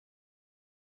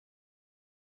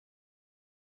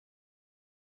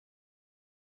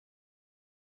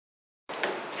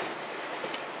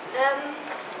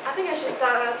I think I should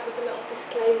start out with a little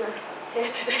disclaimer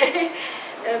here today,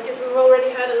 because we've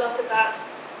already heard a lot about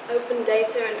open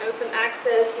data and open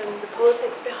access and the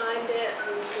politics behind it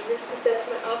and the risk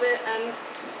assessment of it. And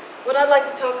what I'd like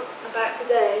to talk about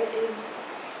today is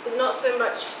not so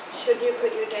much should you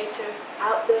put your data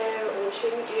out there or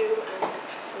shouldn't you and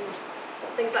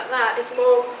things like that. It's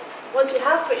more, once you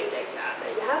have put your data out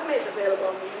there, you have made it available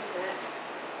on the internet,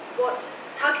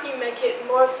 how can you make it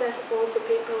more accessible for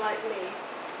people like me,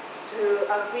 who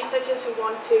are researchers who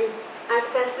want to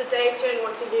access the data and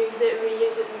want to use it,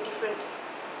 reuse it in different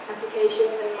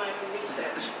applications in my own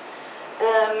research.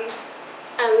 And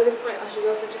at this point I should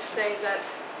also just say that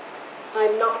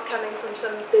I'm not coming from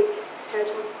some big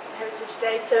heritage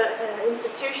data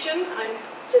institution. I'm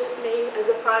just me as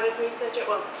a private researcher.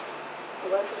 Well, I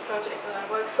work for the project that I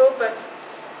work for, but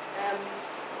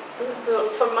this is sort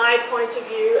of from my point of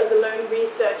view as a lone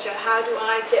researcher, how do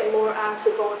I get more out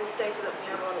of all this data that we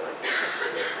have online?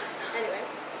 Anyway,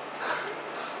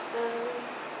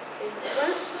 let's see if this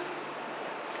works.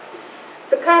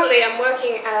 So currently I'm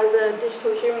working as a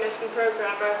digital humanist and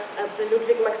programmer at the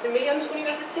Ludwig Maximilian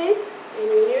Universität in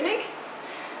Munich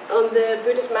on the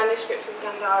Buddhist manuscripts of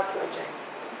Gandhara project.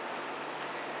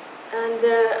 And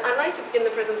I'd like to begin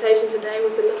the presentation today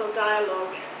with a little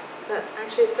dialogue that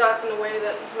actually starts in a way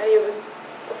that many of us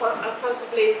are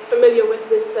possibly familiar with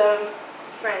this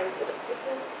phrase. Is there?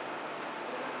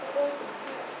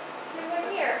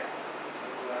 Anyone here?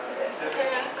 Yeah.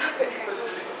 Okay.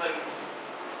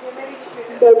 Yeah, maybe just move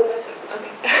it. Go closer.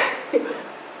 Okay.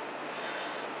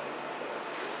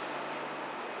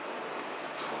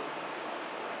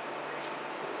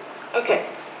 Okay.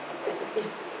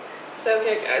 So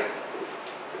here goes.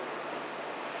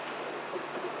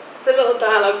 It's a little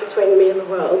dialogue between me and the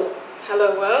world.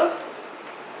 Hello world.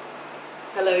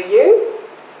 Hello you.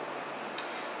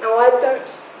 Now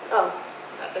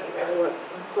that didn't really work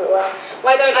quite well.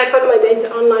 Why don't I put my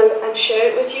data online and share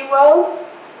it with you world?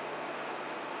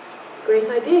 Great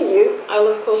idea you. I'll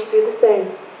of course do the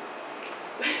same.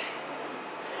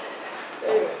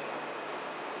 Anyway.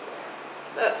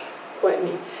 That's quite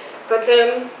neat. But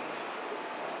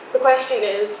the question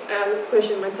is, and this is the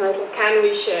question in my title, can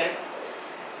we share?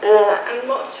 I'm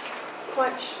not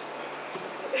quite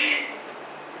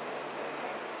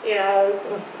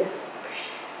yes.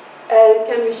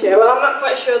 Can we share? Well, I'm not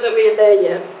quite sure that we are there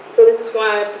yet. So this is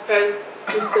why I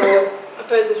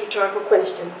pose this rhetorical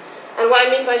question. And what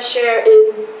I mean by share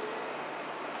is,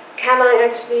 can I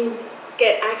actually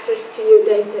get access to your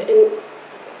data in...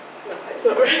 Okay. No, it's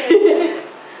not right.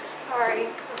 Sorry.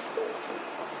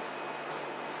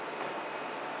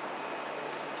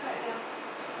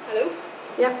 Hello?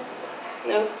 Yeah.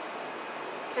 No.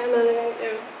 Can I?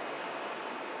 No.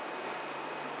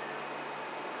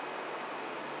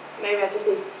 Maybe I just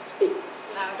need to speak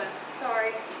louder.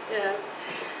 Sorry. Yeah.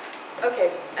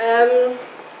 Okay.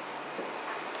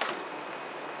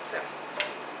 So,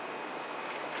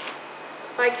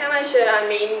 by can I share, I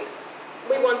mean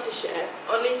we want to share.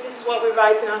 Or at least this is what we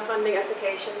write in our funding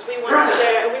applications. We want to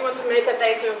share, and we want to make our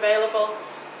data available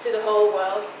to the whole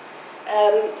world.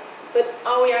 But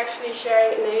are we actually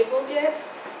sharing enabled yet?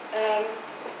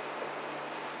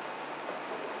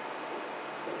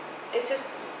 It's just,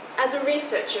 as a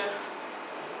researcher,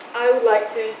 I would like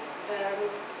to,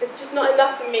 it's just not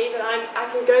enough for me that I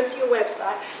can go to your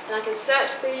website and I can search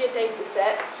through your data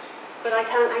set, but I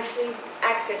can't actually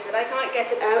access it. I can't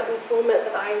get it out in a format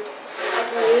that I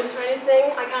can use for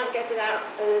anything. I can't get it out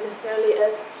necessarily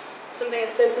as something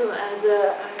as simple as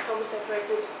a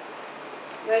comma-separated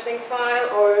versioning file,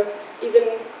 or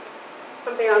even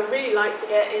something I'd really like to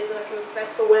get is like a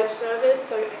RESTful web service,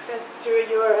 so access through a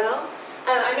URL.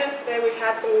 And I know today we've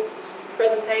had some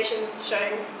presentations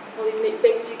showing all these neat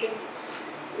things you can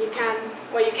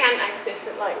access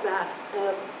it like that.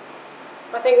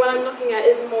 I think what I'm looking at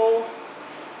is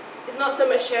not so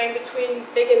much sharing between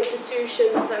big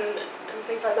institutions and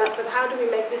things like that, but how do we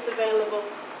make this available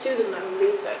to the lone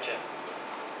researcher?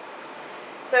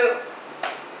 So,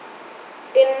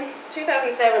 in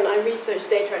 2007, I researched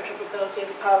data interoperability as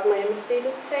a part of my MSc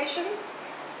dissertation,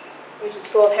 which is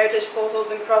called Heritage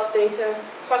Portals and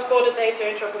Cross-Border Data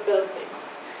Interoperability.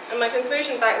 And my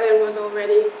conclusion back then was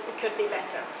already, it could be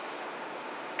better.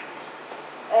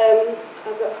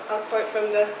 I'll quote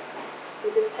from the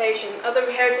dissertation. Other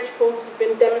heritage portals have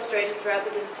been demonstrated throughout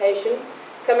the dissertation,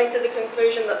 coming to the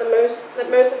conclusion that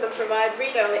most of them provide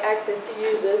read-only access to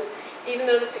users, even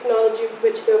though the technology with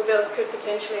which they were built could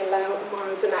potentially allow more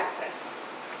open access.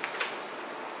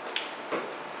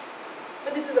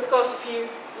 But this is, of course, a few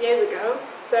years ago,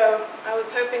 so I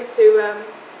was hoping to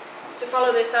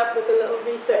follow this up with a little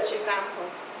research example.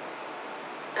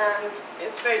 and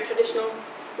it's very traditional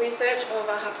research of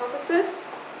a hypothesis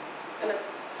and a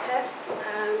test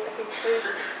and a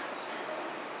conclusion.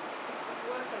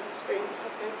 Work on the screen,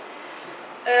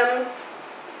 okay.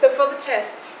 So for the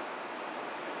test,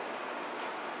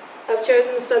 I've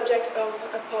chosen the subject of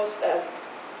a palstave,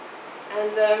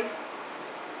 and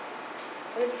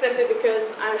this is simply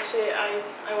because I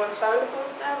once found a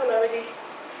palstave and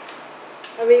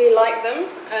I really like them,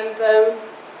 and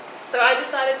so I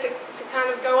decided to kind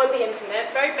of go on the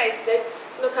internet, very basic,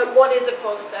 look up what is a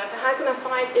palstave, how can I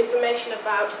find information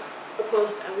about a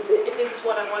palstave if this is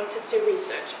what I wanted to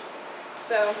research.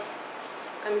 So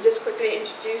I'm just quickly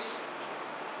introduce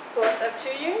palstave to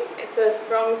you. It's a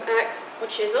bronze axe or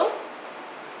chisel,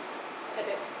 and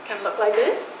it can look like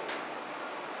this.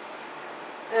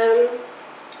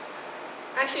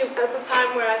 Actually, at the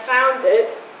time where I found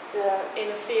it, in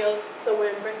a field somewhere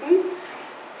in Britain,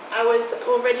 I was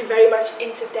already very much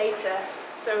into data.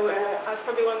 So I was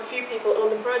probably one of the few people on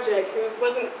the project who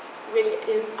wasn't really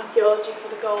in archaeology for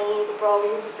the gold or the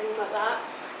bronze or things like that.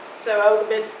 So I was a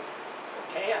bit,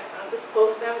 okay, I found this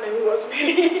palstave and everyone was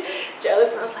really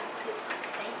jealous, and I was like, but it's like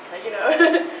data, you know.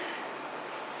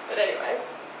 But anyway,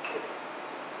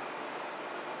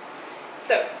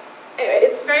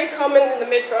 it's very common in the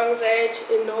mid-Bronze Age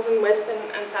in northern, western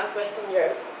and southwestern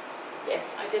Europe.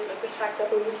 Yes, I did look this fact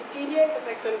up on Wikipedia because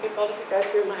I couldn't be bothered to go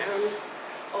through my own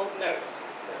old notes.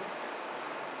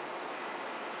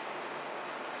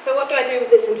 So what do I do with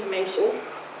this information?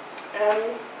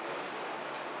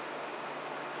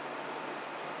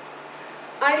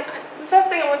 The first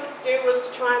thing I wanted to do was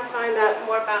to try and find out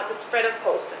more about the spread of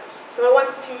palstaves. So I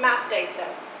wanted to map data.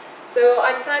 So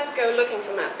I decided to go looking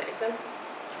for map data.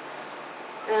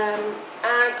 And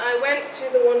I went to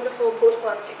the wonderful Portable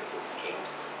Antiquities Scheme,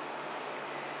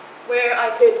 where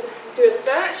I could do a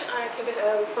search. I could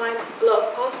find a lot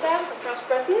of palstaves across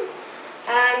Britain.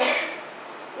 And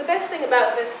the best thing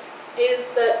about this is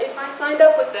that if I signed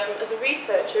up with them as a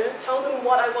researcher, told them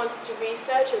what I wanted to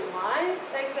research and why,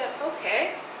 they said,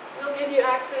 okay, we'll give you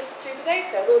access to the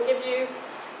data. We'll give you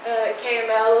a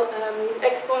KML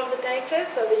export of the data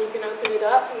so that you can open it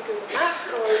up in Google Maps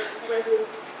or wherever you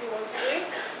want to do.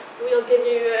 We'll give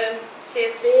you a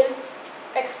CSV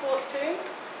export too.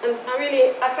 And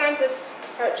I found this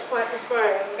approach quite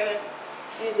inspiring. I'm going to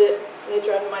use it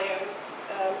later on in my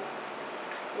own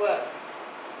work.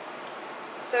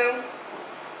 So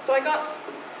I got,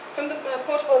 from the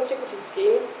Portable Antiquities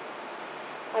Scheme,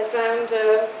 I found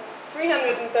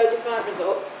 335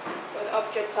 results with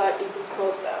object type equals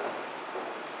palstave.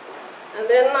 And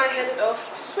then I headed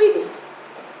off to Sweden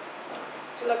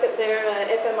to look at their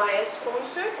FMIS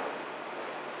Fornsök,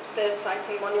 their Sites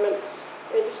and Monuments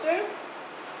Register.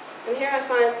 And here I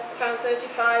found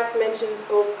 35 mentions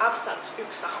of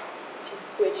avsatsyxa, which is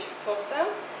the Swedish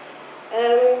palstave.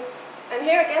 And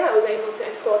here again I was able to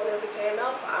export it as a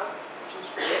KML file, which was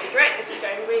really great. This was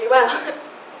going really well.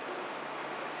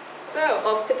 So,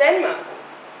 off to Denmark.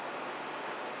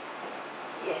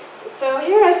 Yes, so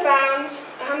here I found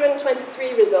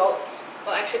 123 results.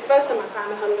 Well, actually, the first time I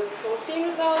found 114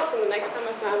 results, and the next time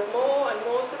I found more and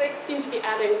more, so they seem to be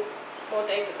adding more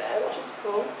data there, which is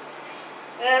cool.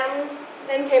 Then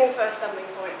came the first stumbling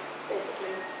point,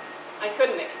 basically. I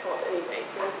couldn't export any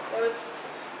data.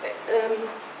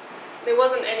 There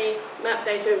wasn't any map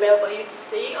data available even to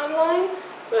see online,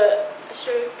 but I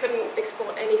sure couldn't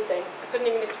export anything. I couldn't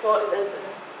even export it as a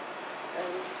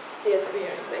CSV or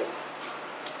anything.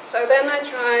 So then I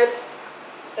tried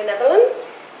the Netherlands.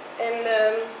 In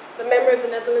the Memory of the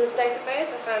Netherlands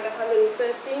database, I found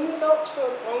 113 results for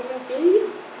bronze and Bill.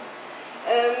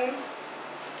 It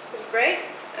was great,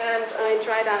 and I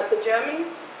tried out the German.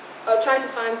 I tried to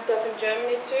find stuff in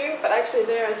Germany too, but actually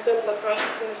there I stumbled across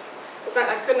the fact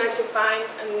I couldn't actually find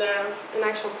an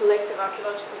actual collective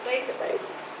archaeological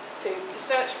database to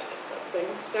search for this sort of thing.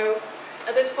 So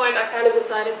at this point I kind of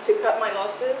decided to cut my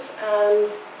losses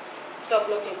and stop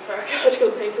looking for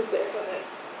archaeological data sets on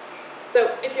this.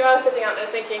 So if you are sitting out there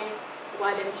thinking,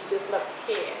 why didn't you just look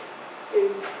here?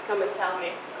 Do come and tell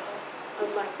me. I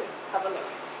would like to have a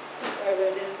look wherever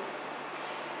it is.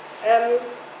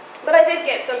 But I did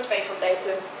get some spatial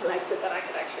data collected that I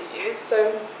could actually use.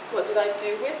 So what did I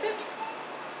do with it?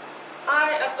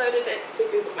 I uploaded it to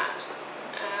Google Maps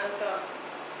and thought,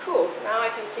 cool, now I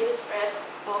can see the spread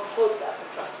of palstaves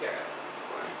across Europe,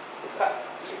 or across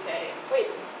the UK and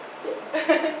Sweden.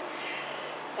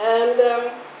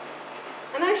 Yeah.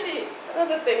 And actually,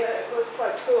 another thing that was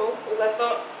quite cool was I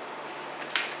thought,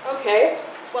 okay,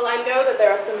 well I know that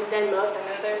there are some in Denmark, I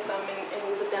know there are some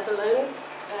in the Netherlands,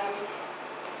 and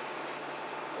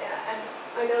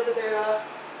I know that there are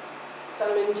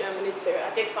some in Germany too.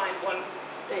 I did find one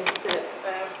data set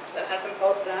that has some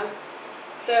palstaves.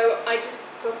 So I just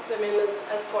put them in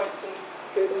as points in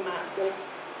Google Maps, and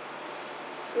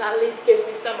that at least gives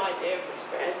me some idea of the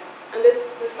spread. And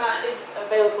this map is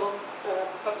available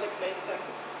publicly, so you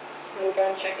can go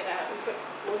and check it out and put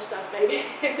more stuff maybe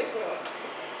if you want.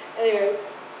 Anyway,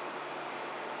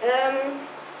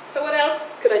 so what else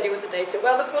could I do with the data?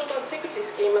 Well, the Portable Antiquities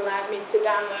Scheme allowed me to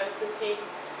download the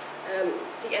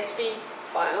CSV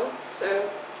file. So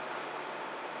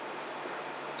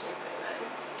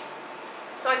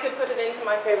I could put it into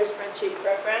my favorite spreadsheet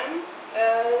program,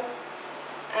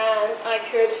 and I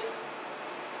could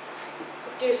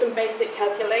do some basic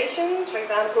calculations. For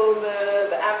example,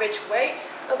 the average weight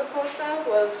of a palstave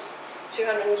was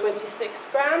 226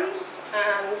 grams,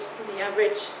 and the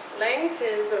average length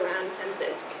is around 10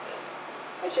 centimeters,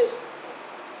 which is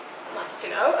nice to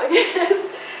know, I guess.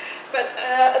 But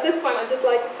at this point, I'd just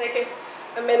like to take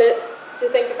a minute to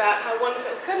think about how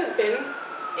wonderful it could have been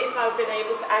if I'd been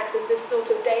able to access this sort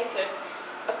of data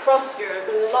across Europe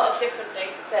and a lot of different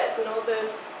data sets, and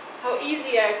how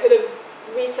easy I could have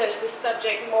researched this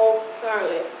subject more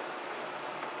thoroughly.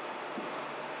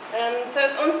 So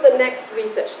on to the next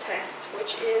research test,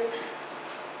 which is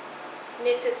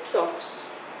knitted socks.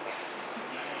 Yes.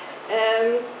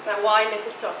 Now, why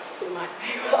knitted socks, you might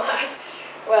very well ask.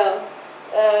 Well,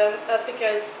 that's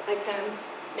because I can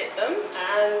knit them,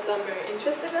 and I'm very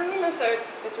interested in them, and so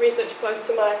it's research close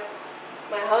to my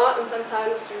heart, and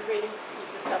sometimes you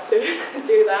just have to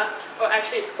do that. Or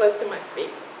actually, it's close to my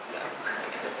feet. So,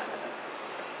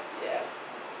 yeah.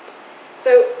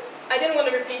 So I didn't want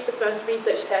to repeat the first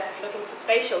research test looking for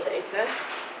spatial data,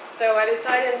 so I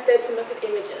decided instead to look at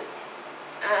images.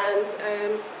 And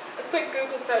a quick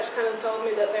Google search kind of told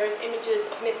me that there is images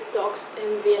of knitted socks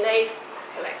in V&A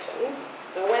collections,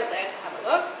 so I went there to have a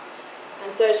look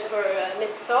and searched for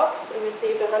knit socks and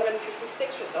received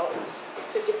 156 results,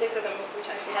 56 of them which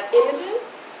actually had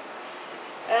images.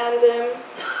 And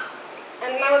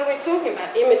now that we're talking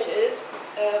about images,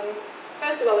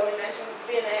 first of all, let me mention that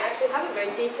V&A actually have a very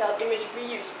detailed image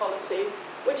reuse policy,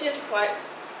 which is quite a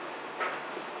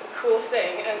cool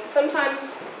thing. And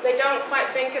sometimes they don't quite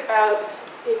think about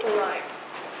people like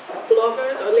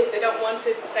bloggers, or at least they don't want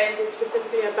to say anything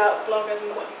specifically about bloggers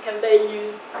and what can they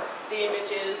use the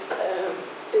images.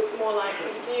 It's more like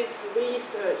you can use it for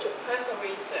research or personal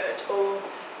research, or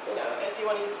if you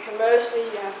want to use it commercially,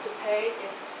 you have to pay.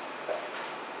 Yes, but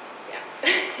yeah,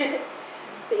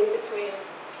 the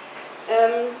in-betweens.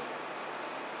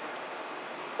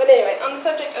 But anyway, on the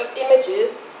subject of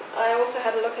images, I also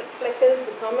had a look at Flickr's,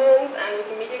 the Commons, and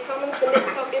Wikimedia Commons for knit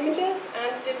sock images,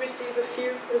 and did receive a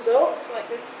few results, like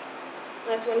this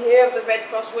nice one here of the Red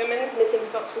Cross women knitting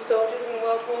socks for soldiers in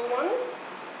World War I.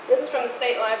 This is from the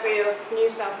State Library of New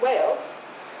South Wales,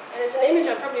 and it's an image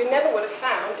I probably never would have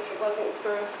found if it wasn't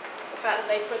for the fact that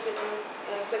they put it on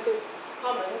Flickr's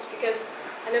Commons, because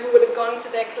I never would have gone to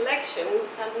their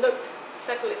collections and looked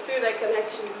separately through their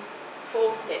collection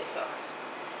for knit socks.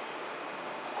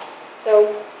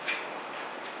 So,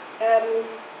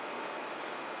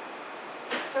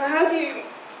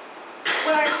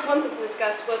 what I actually wanted to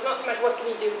discuss was not so much what can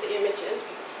you do with the images,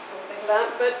 because people think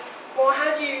that, but more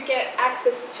how do you get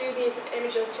access to these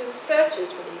images, to the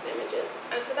searches for these images.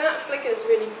 And for that, Flickr is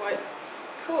really quite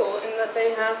cool in that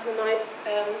they have a nice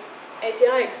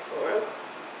API Explorer,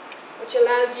 which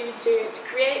allows you to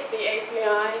create the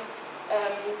API,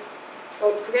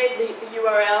 or create the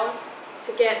URL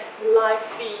to get the live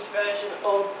feed version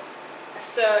of a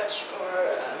search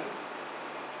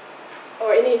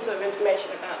or any sort of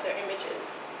information about their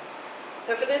images.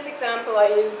 So for this example, I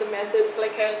used the method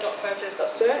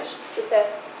flickr.photos.search to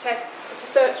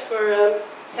search for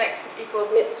text equals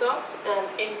knit socks and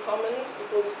in commons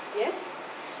equals yes,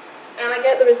 and I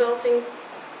get the resulting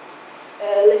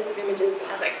list of images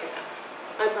as XML.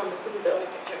 I promise this is the only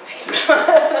picture of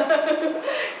XML.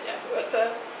 Yeah, but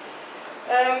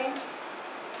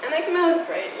and XML is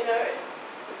great, it's,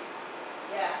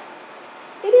 yeah,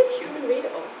 it is human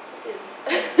readable, it is.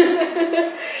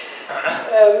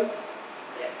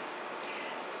 Yes.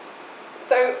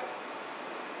 So,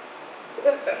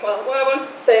 well, what I wanted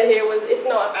to say here was it's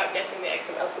not about getting the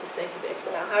XML for the sake of the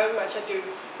XML, however much I do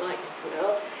like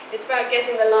XML. It's about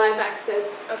getting the live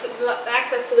access,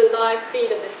 access to the live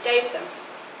feed of this data.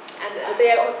 And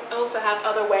they also have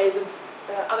other ways of,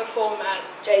 other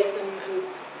formats, JSON, and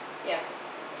yeah.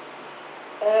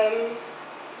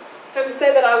 So to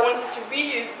say that I wanted to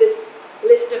reuse this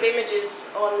list of images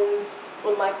on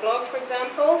my blog, for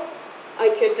example, I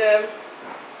could,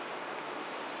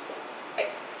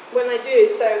 when I do,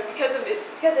 so because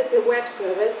it's a web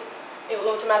service, it will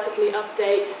automatically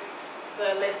update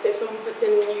the list. If someone puts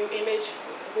in a new image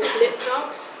with lit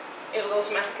socks, it will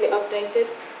automatically update it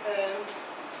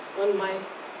on my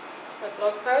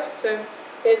blog post. So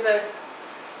here's an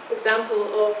example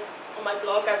of, on my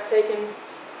blog,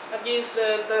 I've used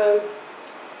a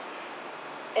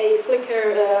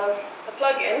Flickr a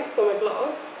plugin for my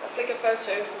blog, a Flickr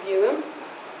photo viewer,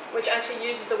 which actually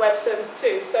uses the web service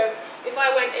too. So if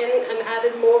I went in and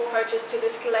added more photos to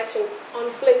this collection on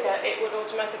Flickr, it would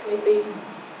automatically be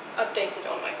updated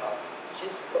on my blog, which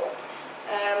is cool.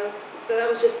 So that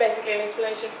was just basically an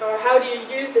explanation for how do you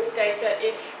use this data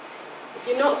if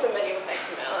you're not familiar with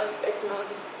XML, if XML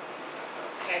just,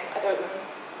 okay, I don't know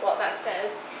what that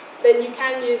says, then you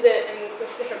can use it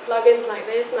with different plugins like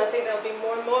this, and I think there'll be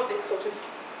more and more of this sort of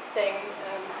thing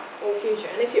in the future.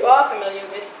 And if you are familiar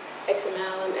with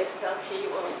XML and XSLT,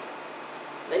 well,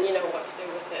 then you know what to do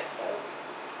with it. So,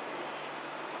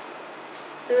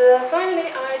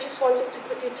 finally, I just wanted to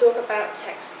quickly talk about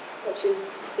text, which is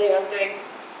the thing I'm doing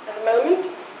at the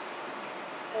moment.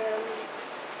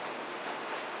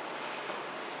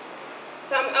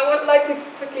 So I would like to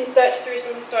quickly search through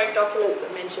some historic documents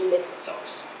that mention knitted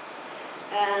socks.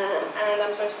 And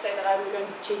I'm sorry to say that I'm going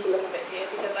to cheat a little bit here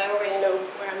because I already know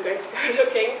where I'm going to go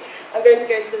looking. I'm going to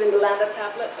go to the Vindolanda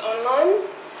tablets online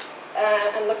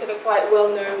and look at a quite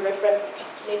well-known referenced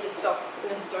knitted sock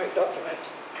in a historic document.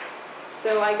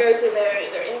 So I go to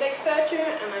their index searcher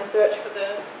and I search for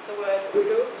the word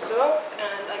Rudolph, the socks,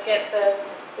 and I get the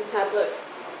tablet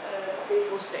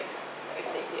 346 that I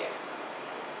see here.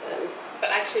 But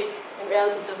actually, in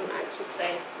reality, it doesn't actually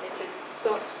say knitted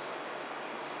socks.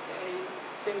 You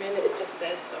zoom in, it just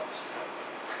says socks. So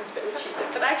it's a bit of a cheater.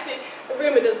 But actually, the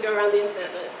rumor does go around the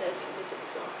internet that it says knitted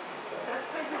socks.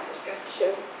 It just goes to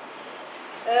show.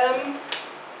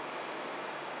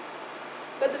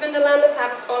 But the Vindolanda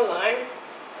tablets online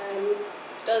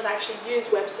does actually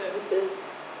use web services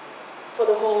for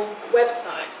the whole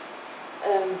website.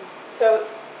 So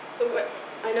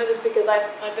I know this because I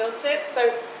built it.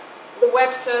 So the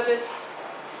web service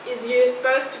is used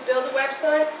both to build a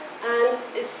website and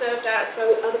is served out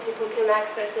so other people can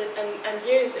access it and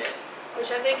use it,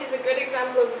 which I think is a good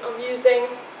example of using,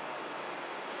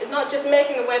 not just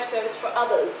making a web service for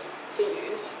others to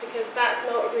use, because that's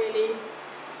not really,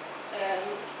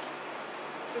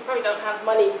 we probably don't have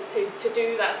money to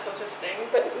do that sort of thing,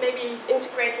 but maybe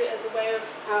integrate it as a way of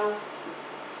how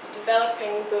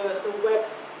developing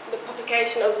the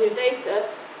publication of your data,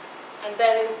 and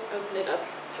then open it up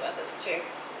to others too.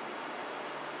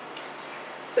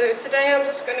 So today I'm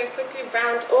just going to quickly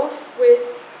round off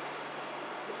with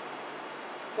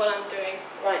what I'm doing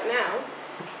right now.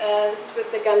 This is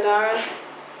with the Gandhara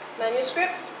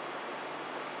manuscripts.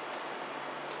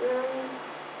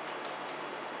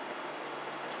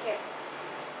 Yeah.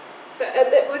 So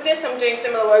with this I'm doing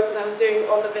similar work that I was doing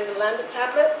on the Vindolanda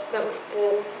tablets, that,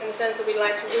 in the sense that we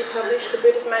like to republish the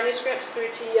Buddhist manuscripts through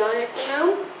TEI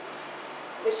XML,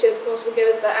 which of course will give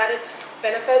us the added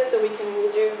benefits that we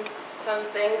can do some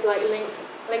things like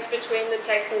links between the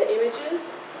text and the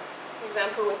images. For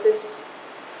example, with this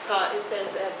part it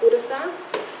says Buddhasa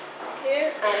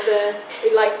here, and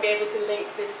we'd like to be able to link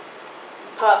this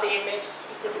part of the image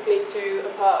specifically to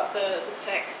a part of the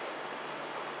text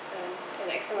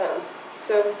in XML.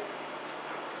 So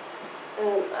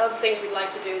other things we'd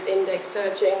like to do is index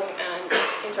searching and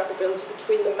interoperability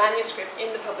between the manuscripts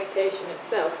in the publication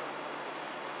itself.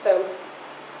 So,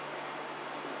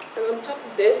 and on top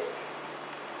of this,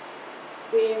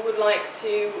 we would like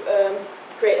to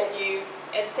create a new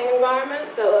editing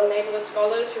environment that will enable the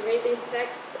scholars who read these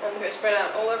texts and who are spread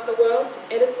out all over the world to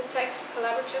edit the text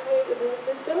collaboratively within the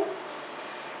system.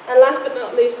 And last but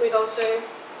not least, we'd also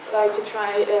like to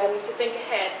try to think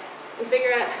ahead and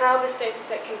figure out how this data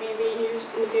set can be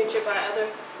reused in the future by other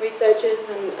researchers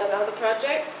and other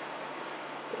projects,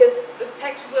 because the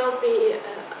text will be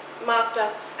marked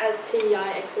up as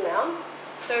TEI XML.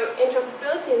 So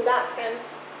interoperability in that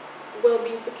sense will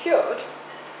be secured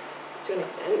to an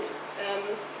extent.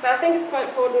 But I think it's quite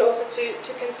important also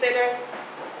to consider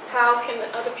how can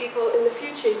other people in the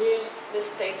future use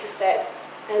this data set,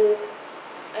 and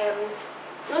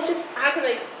not just how can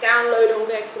they download all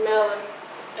the XML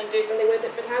and do something with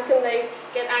it, but how can they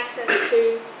get access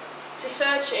to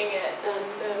searching it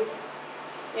and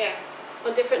yeah,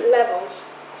 on different levels.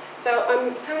 So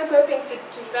I'm kind of hoping to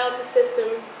develop a system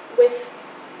with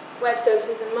web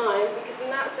services in mind, because in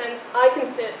that sense I can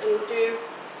sit and do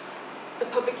a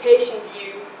publication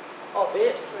view of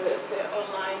it for the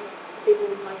online people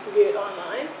who like to view it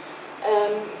online,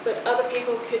 but other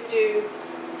people could do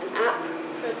an app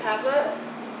for a tablet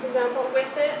for example,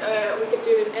 with it. We could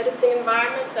do an editing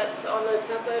environment that's on a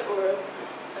tablet or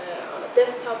on a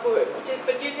desktop,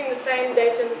 but using the same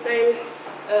data and the same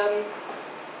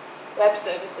web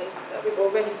services that we've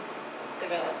already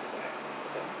developed.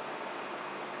 So,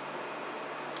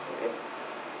 okay.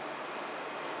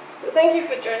 Well, thank you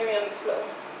for joining me on this little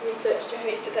research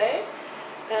journey today.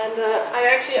 And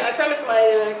I promised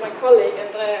my colleague,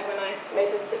 and when I made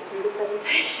her sit through the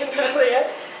presentation earlier,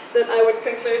 that I would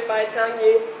conclude by telling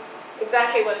you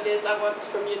exactly what it is I want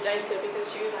from your data,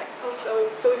 because she was like, oh,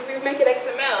 so if we make it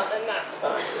XML, then that's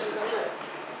fine. And I'm like,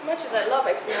 as much as I love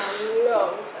XML,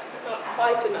 no, that's not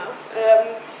quite enough.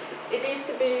 It needs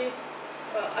to be,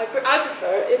 well, I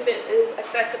prefer if it is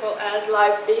accessible as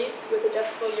live feeds with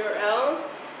adjustable URLs,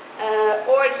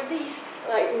 or at least,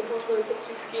 like in the Portable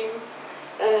Antiquities Scheme,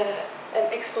 an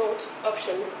export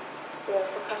option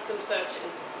for custom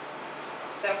searches.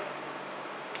 So,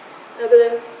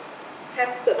 the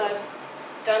tests that I've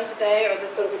done today, or the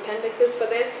sort of appendixes for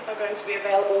this, are going to be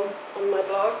available on my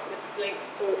blog with links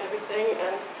to everything,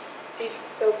 and please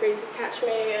feel free to catch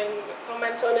me and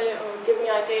comment on it, or give me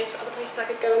ideas for other places I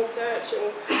could go and search.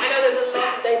 And I know there's a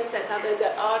lot of data sets out there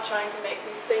that are trying to make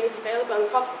these things available and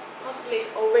possibly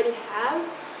already have,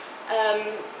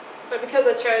 but because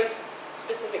I chose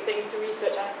specific things to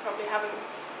research, I probably haven't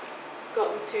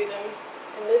gotten to them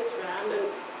in this round,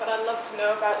 but I'd love to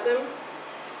know about them.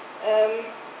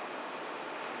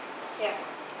 Yeah.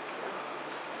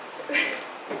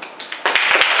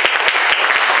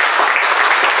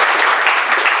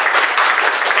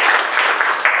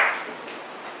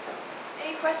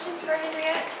 Any questions for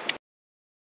Henriette?